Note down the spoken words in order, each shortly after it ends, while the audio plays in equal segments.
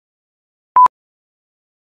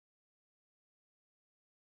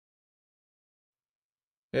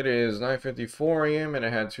It is 9:54 a.m. and I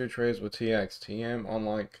had two trades with TXTM.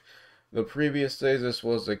 Unlike the previous days, this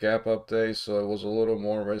was the gap up day, so it was a little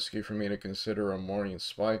more risky for me to consider a morning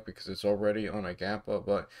spike because it's already on a gap up.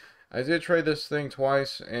 But I did trade this thing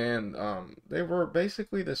twice, and they were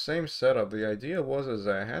basically the same setup. The idea was is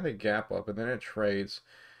that I had a gap up, and then it trades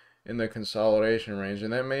in the consolidation range,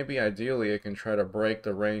 and then maybe ideally it can try to break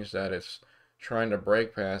the range that it's trying to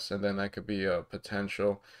break past, and then that could be a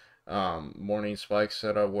potential morning spike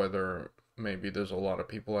setup, whether maybe there's a lot of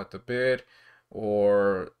people at the bid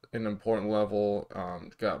or an important level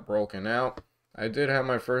got broken out. I did have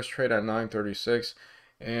my first trade at 936,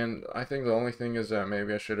 and I think the only thing is that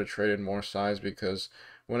maybe I should have traded more size, because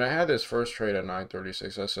when I had this first trade at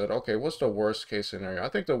 936, I said, okay, what's the worst case scenario? I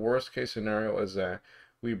think the worst case scenario is that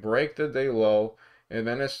we break the day low, and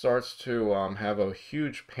then it starts to have a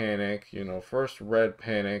huge panic, first red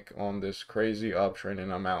panic on this crazy uptrend,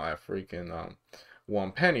 and I'm out at freaking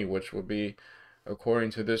 1 penny, which would be,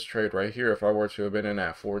 according to this trade right here, if I were to have been in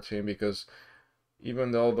at 14, because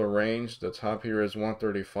even though the range, the top here is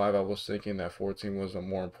 135, I was thinking that 14 was a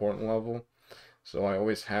more important level. So I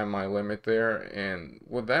always had my limit there, and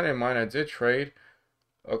with that in mind, I did trade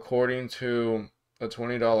according to a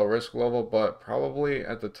 $20 risk level, but probably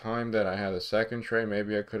at the time that I had a second trade,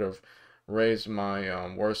 maybe I could have raised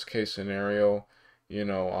my worst case scenario,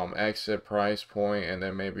 exit price point, and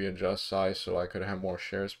then maybe adjust size so I could have more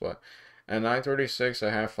shares. But at 936,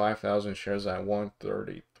 I have 5,000 shares at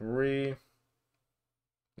 133.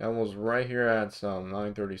 That was right here at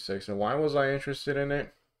 936. And why was I interested in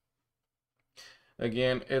it?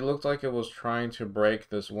 Again, it looked like it was trying to break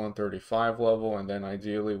this 135 level, and then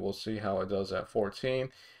ideally we'll see how it does at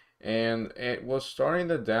 14. And it was starting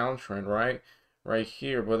the downtrend right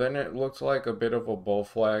here, but then it looked like a bit of a bull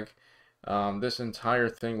flag. This entire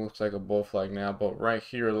thing looks like a bull flag now, but right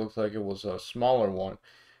here it looks like it was a smaller one.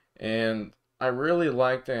 And I really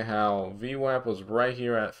liked it how VWAP was right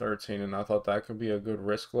here at 13, and I thought that could be a good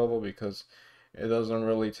risk level because it doesn't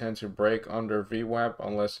really tend to break under VWAP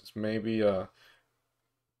unless it's maybe a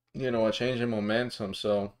change in momentum.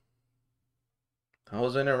 So I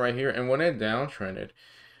was in it right here, and when it downtrended,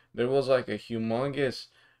 there was like a humongous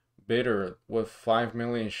bidder with 5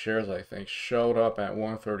 million shares, I think, showed up at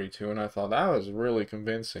 132, and I thought that was really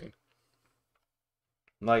convincing.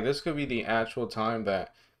 Like, this could be the actual time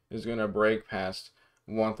that is going to break past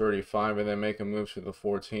 135 and then make a move to the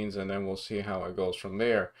 14s, and then we'll see how it goes from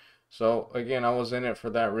there. So again, I was in it for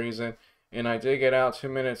that reason, and I did get out 2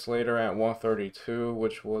 minutes later at 132,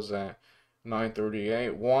 which was at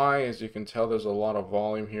 938. Why? As you can tell, there's a lot of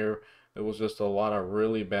volume here. There was just a lot of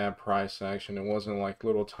really bad price action. It wasn't like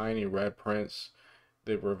little tiny red prints.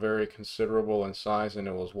 They were very considerable in size, and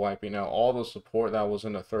it was wiping out all the support that was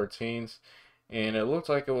in the 13s. And it looked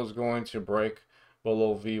like it was going to break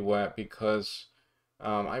below VWAP because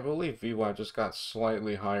I believe VWAP just got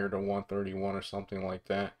slightly higher to 131 or something like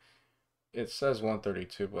that. It says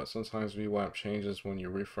 132, but sometimes VWAP changes when you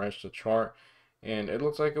refresh the chart. And it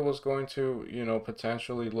looks like it was going to,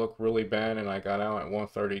 potentially look really bad, and I got out at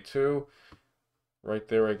 132, right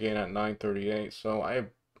there again at 938. So I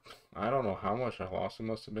don't know how much I lost. It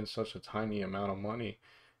must have been such a tiny amount of money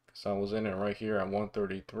because I was in it right here at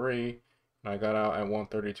 133, and I got out at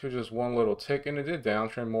 132, just one little tick, and it did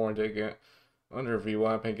downtrend more and did get under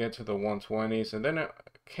VWAP and get to the 120s, and then it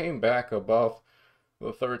came back above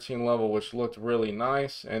the 13 level, which looked really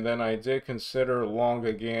nice. And then I did consider long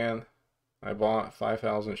again. I bought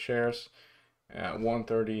 5,000 shares at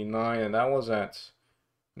 139, and that was at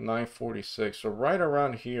 946. So right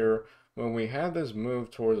around here, when we had this move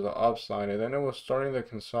towards the upside, and then it was starting to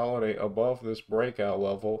consolidate above this breakout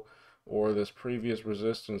level or this previous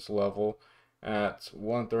resistance level at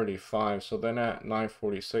 135. So then at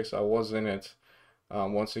 946, I was in it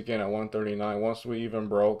once again at 139 once we even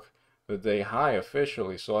broke the day high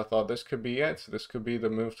officially. So I thought this could be it. This could be the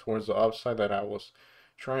move towards the upside that I was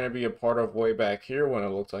trying to be a part of way back here when it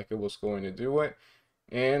looked like it was going to do it.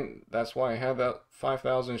 And that's why I have that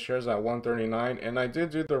 5,000 shares at 139, and I did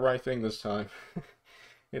do the right thing this time.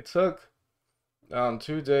 It took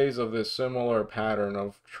 2 days of this similar pattern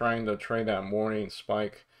of trying to trade that morning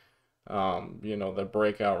spike, the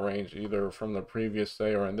breakout range, either from the previous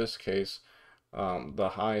day or in this case, the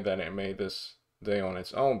high that it made this day on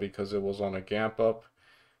its own because it was on a gap up.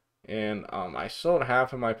 And I sold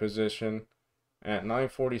half of my position at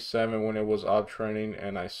 947 when it was uptrending,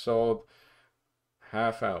 and I sold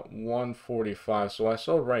half at 145. So I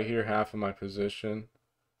sold right here half of my position.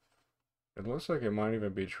 It looks like it might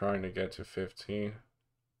even be trying to get to 15.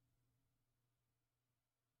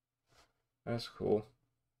 That's cool.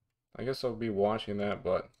 I guess I'll be watching that,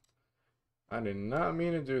 but I did not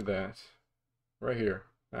mean to do that. Right here.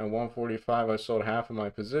 At 145, I sold half of my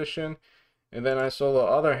position. And then I sold the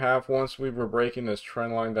other half once we were breaking this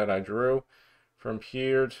trend line that I drew. From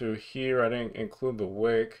here to here, I didn't include the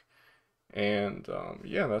wick. And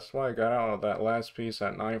yeah, that's why I got out of that last piece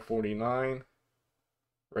at 949.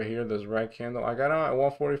 Right here, this red candle. I got out at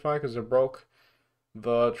 145 because it broke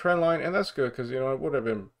the trend line. And that's good because, you know, it would have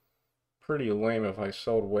been pretty lame if I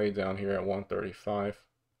sold way down here at 135.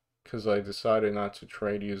 Because I decided not to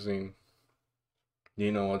trade using,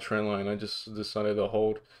 you know, a trend line. I just decided to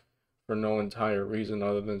hold for no entire reason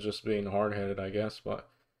other than just being hard-headed, I guess. But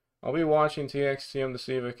I'll be watching TXTM to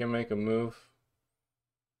see if it can make a move.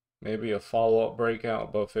 Maybe a follow-up breakout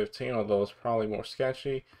above 15, although it's probably more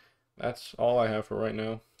sketchy. That's all I have for right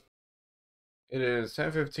now. It is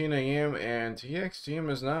 10:15 a.m. and TXTM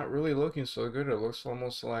is not really looking so good. It looks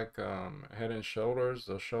almost like head and shoulders,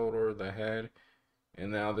 the shoulder, the head,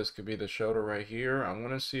 and now this could be the shoulder right here. I'm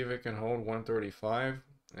going to see if it can hold 135,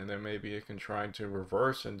 and then maybe it can try to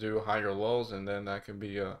reverse and do higher lows, and then that could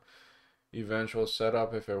be a eventual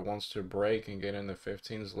setup if it wants to break and get in the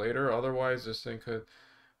 15s later. Otherwise, this thing could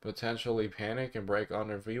potentially panic and break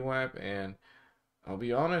under VWAP, and I'll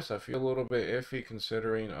be honest, I feel a little bit iffy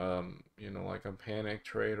considering you know, like a panic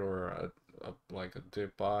trade or like a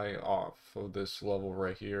dip buy off of this level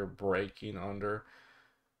right here breaking under,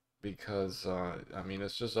 because I mean,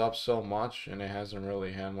 it's just up so much and it hasn't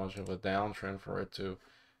really had much of a downtrend for it to,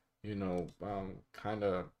 you know, kind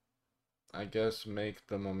of, I guess, make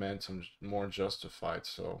the momentum more justified.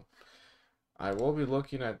 So I will be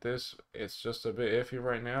looking at this. It's just a bit iffy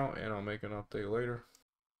right now, and I'll make an update later.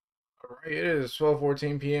 Alright, it is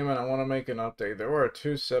 12:14 p.m. and I want to make an update. There were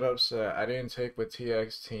two setups that I didn't take with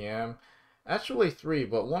TXTM. Actually three,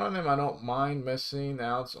 but one of them I don't mind missing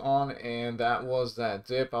out on, and that was that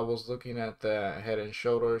dip. I was looking at the head and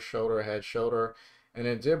shoulder, shoulder, head, shoulder, and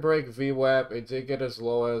it did break VWAP. It did get as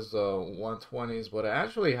low as the 120s, but it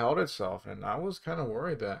actually held itself, and I was kind of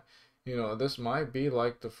worried that, you know, this might be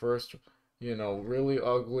like the first, you know, really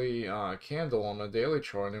ugly candle on the daily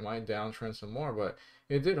chart, and it might downtrend some more, but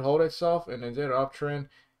it did hold itself and it did uptrend,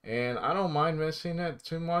 and I don't mind missing it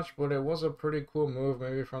too much, but it was a pretty cool move,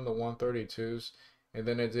 maybe from the 132s, and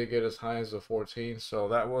then it did get as high as the 14, so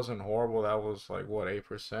that wasn't horrible. That was like, what,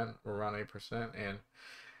 8%, around 8%, and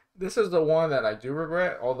this is the one that I do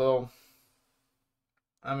regret, although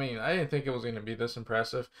I mean, I didn't think it was going to be this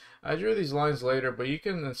impressive. I drew these lines later, but you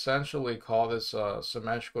can essentially call this a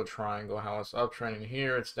symmetrical triangle. How it's uptrending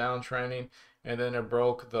here, it's downtrending, and then it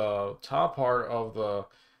broke the top part of the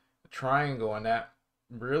triangle, and that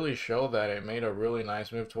really showed that it made a really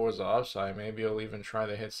nice move towards the upside. Maybe it'll even try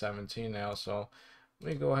to hit 17 now. So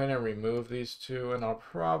let me go ahead and remove these two, and I'll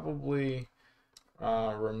probably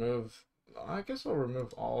remove, I guess I'll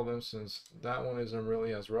remove all of them since that one isn't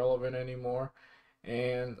really as relevant anymore.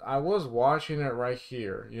 And I was watching it right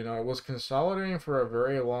here. You know, it was consolidating for a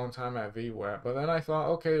very long time at VWAP. But then I thought,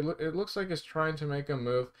 okay, it looks like it's trying to make a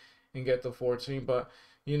move and get to 14. But,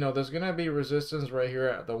 you know, there's going to be resistance right here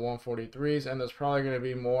at the 143s. And there's probably going to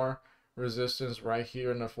be more resistance right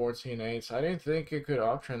here in the 14.8s. I didn't think it could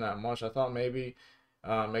uptrend that much. I thought maybe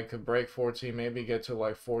it could break 14, maybe get to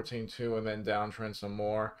like 14.2 and then downtrend some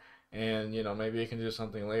more. And, you know, maybe it can do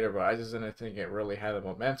something later. But I just didn't think it really had the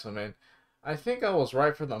momentum. And I think I was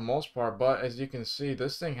right for the most part, but as you can see,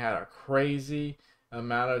 this thing had a crazy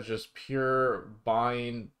amount of just pure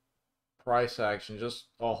buying price action, just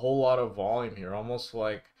a whole lot of volume here, almost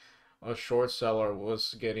like a short seller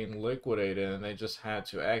was getting liquidated and they just had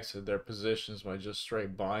to exit their positions by just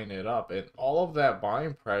straight buying it up. And all of that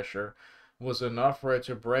buying pressure was enough for it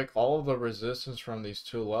to break all of the resistance from these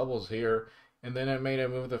two levels here. And then it made it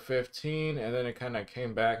move to 15, and then it kind of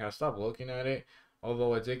came back. I stopped looking at it,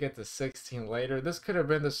 although it did get to 16 later. This could have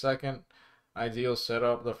been the second ideal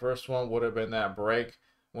setup. The first one would have been that break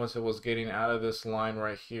once it was getting out of this line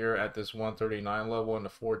right here at this 139 level in the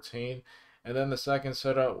 14. And then the second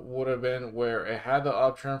setup would have been where it had the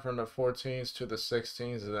uptrend from the 14s to the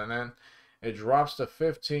 16s, and then it drops to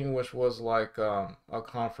 15, which was like a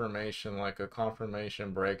confirmation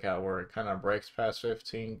breakout where it kind of breaks past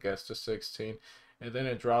 15, gets to 16, and then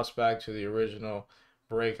it drops back to the original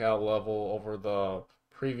breakout level over the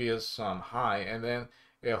previous high, and then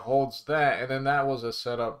it holds that, and then that was a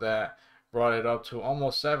setup that brought it up to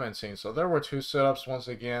almost 17. So there were two setups once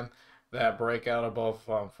again, that breakout above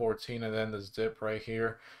 14, and then this dip right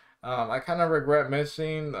here. I kind of regret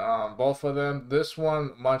missing both of them. This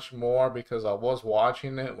one much more because I was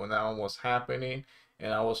watching it when that one was happening,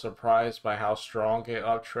 and I was surprised by how strong it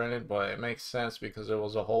uptrended, but it makes sense because there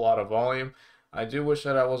was a whole lot of volume. I do wish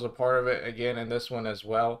that I was a part of it again in this one as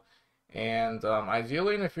well. And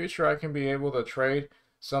ideally in the future, I can be able to trade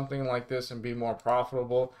something like this and be more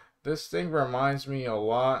profitable. This thing reminds me a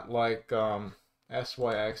lot like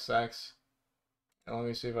SYXX. And let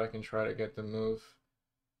me see if I can try to get the move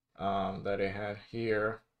that it had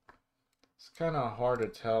here. It's kind of hard to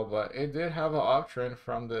tell, but it did have an uptrend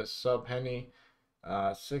from this sub penny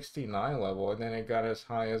 69 level, and then it got as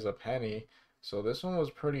high as a penny. So this one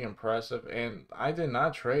was pretty impressive, and I did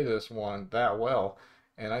not trade this one that well.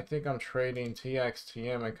 And I think I'm trading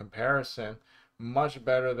TXTM in comparison much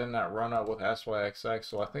better than that run up with SYXX.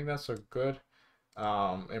 So I think that's a good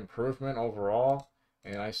improvement overall.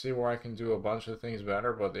 And I see where I can do a bunch of things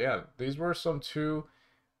better. But yeah, these were some two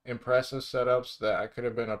impressive setups that I could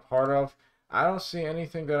have been a part of. I don't see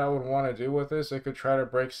anything that I would want to do with this. It could try to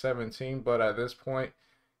break 17, but at this point,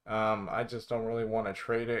 I just don't really want to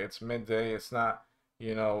trade it. It's midday. It's not,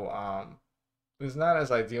 you know, it's not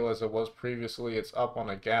as ideal as it was previously. It's up on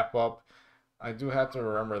a gap up. I do have to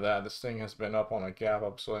remember that this thing has been up on a gap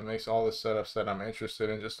up, so it makes all the setups that I'm interested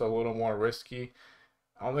in just a little more risky.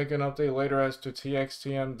 I'll make an update later as to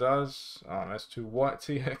TXTM does, as to what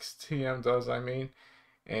TXTM does, I mean.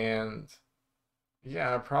 And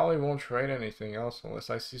yeah, I probably won't trade anything else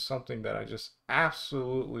unless I see something that I just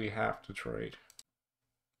absolutely have to trade.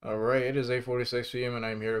 Alright, it is 8:46 p.m. and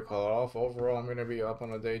I'm here to call it off. Overall, I'm going to be up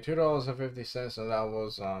on the day $2.50, and that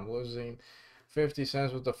was losing 50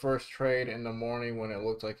 cents with the first trade in the morning when it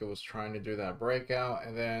looked like it was trying to do that breakout,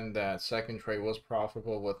 and then that second trade was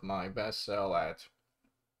profitable with my best sell at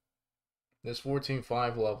this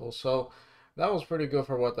 14.5 level. So that was pretty good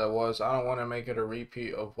for what that was. I don't want to make it a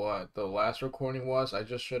repeat of what the last recording was. I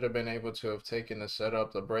just should have been able to have taken the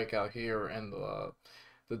setup, the breakout here, and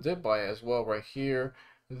the dip buy as well right here.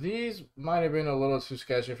 These might have been a little too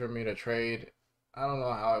sketchy for me to trade. I don't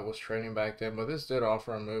know how I was trading back then, but this did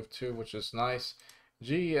offer a move too, which is nice.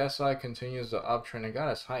 GESI continues the uptrend and got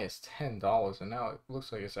as high as $10, and now it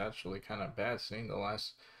looks like it's actually kind of bad seeing the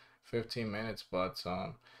last 15 minutes, but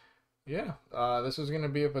yeah, this is going to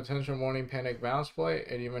be a potential morning panic bounce play.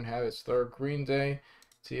 It even had its third green day.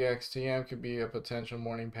 TXTM could be a potential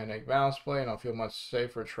morning panic bounce play, and I'll feel much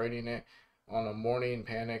safer trading it on a morning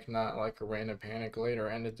panic, not like a random panic later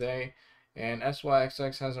in the day. And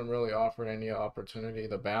SYXX hasn't really offered any opportunity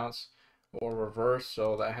to bounce or reverse,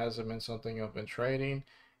 so that hasn't been something I've been trading.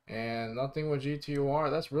 And nothing with GTOR.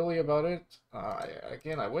 That's really about it.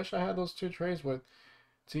 Again, I wish I had those two trades with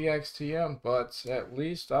TXTM, but at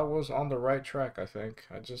least I was on the right track, I think.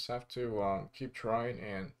 I just have to keep trying,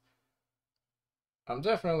 and I'm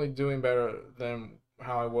definitely doing better than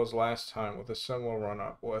how I was last time with a similar run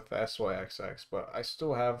up with SYXX, but I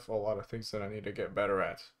still have a lot of things that I need to get better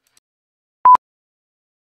at.